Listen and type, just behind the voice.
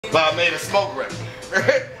But I made a smoke record.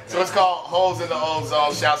 So it's called Holes in the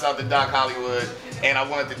Ozone. Shouts out to Doc Hollywood. And I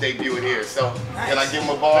wanted to debut it here. So can I give him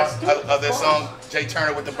a bar of their song? Jay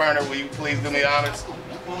Turner with the Burner. Will you please do me the honors?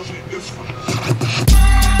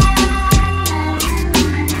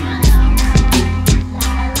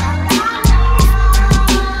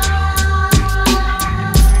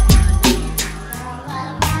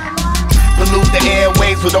 Pollute the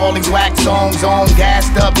airwaves with all these wax songs on.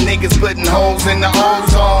 Gassed up niggas putting holes in the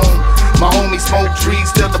ozone. My homie smoke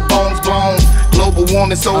trees till the bones blown. Global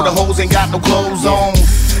warming so the hoes ain't got no clothes on.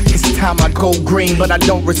 It's time I go green, but I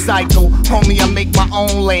don't recycle. Homie, I make my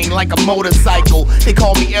own lane like a motorcycle. They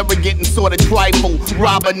call me arrogant and sorta trifle.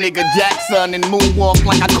 Rob a nigga Jackson and moonwalk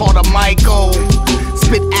like I caught a Michael.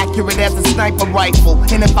 Spit accurate as a sniper rifle.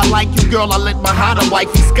 And if I like you, girl, I let my hotter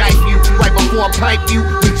wifey Skype you. Right before I pipe you,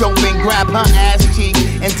 reach over and grab her ass cheek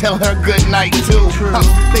and tell her good night too.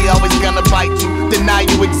 They always gonna bite you, deny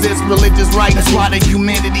you exist, religious right. That's why the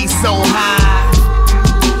humidity's so high,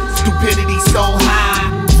 stupidity so high.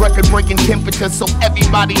 Record-breaking temperature so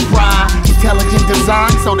everybody fry. Intelligent design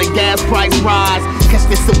so the gas price rise. Catch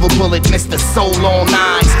this silver bullet, Mr. Soul on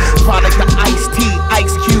Ice. Product of Ice-T,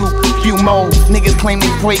 Ice Cube, Fumo. Niggas claiming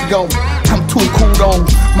Fuego, I'm too cool though.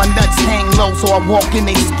 My nuts hang low so I walk in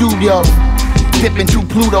they studio. Dipping two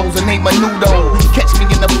Plutos and ain't menudo. Catch me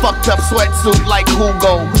in the fucked up sweatsuit like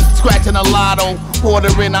Hugo. Scratching a lotto,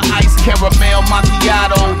 ordering an iced caramel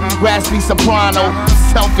macchiato. Raspy soprano,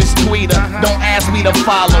 selfish tweeter. Don't ask me to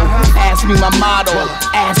follow, ask me my motto.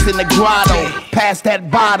 Ass in the grotto, pass that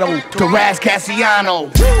bottle to Ras Kassiano.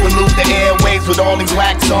 Pollute the airwaves with all these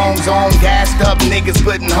wax songs on. Gassed up niggas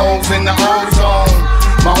putting holes in the ozone.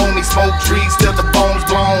 My homie smoke trees till the bones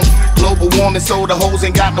blown. Global warming so the hoes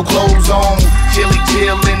ain't got no clothes on. Chilly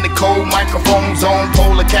chill in the cold, microphones on.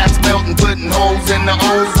 Polar caps melting, putting holes in the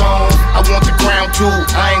ozone. I want the crown too,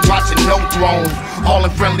 I ain't watching no throne. All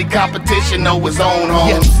in friendly competition, know his own home.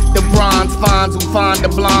 Yeah, the bronze finds who find the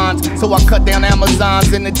blondes. So I cut down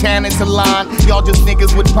Amazons in the tanning salon. Y'all just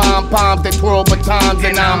niggas with pom-poms that twirl batons.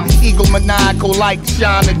 And I'm egomaniacal like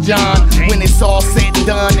Sean and John. When it's all said and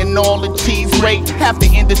done and all the cheese rate, half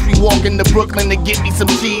the industry walking to Brooklyn to get me some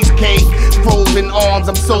cheesecake. Frozen arms,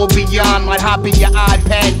 I'm so beyond. Might hop in your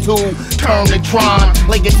iPad too, turn to Tron.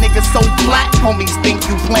 Like a nigga so flat, homies think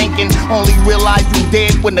you planking. Only realize you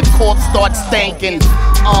dead when the corpse starts stanking.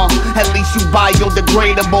 At least you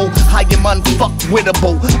biodegradable. I am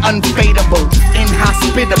unfuckwittable, unfadable,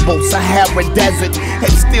 inhospitable, Sahara Desert.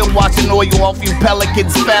 And still watching oil off you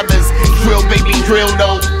pelicans' feathers. Drill baby drill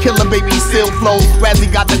though, killer baby still flow.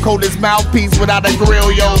 Razzie got the coldest mouthpiece without a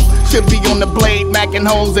grill, yo. Should be on the blade, macking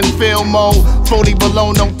holes in film mode. 40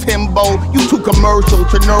 below, no Timbo. You too commercial,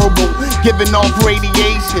 Chernobyl. Giving off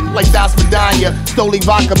radiation like Das Vidania. Stoli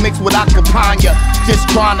vodka mixed with Acapana. Just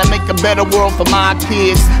trying to make a better world for my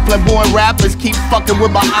kids. Flamboyant rappers keep fucking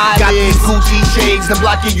with my eyelids. Got these Gucci shades to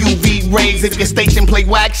block your UV rays. If your station play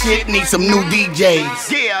whack shit, need some new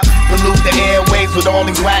DJs. Yeah. Pollute the airwaves with all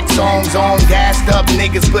these wax songs on. Gassed up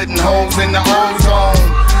niggas putting holes in the ozone.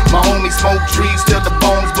 My homie smoke trees till the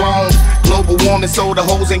bones blown. Global warming so the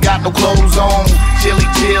hoes ain't got no clothes on. Chilly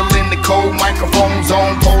chill in the cold, microphones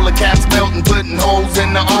on. Polar caps melting, putting holes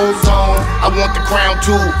in the ozone. I want the crown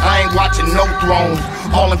too, I ain't watching no throne.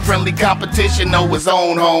 All in friendly competition, know his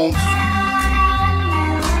own home.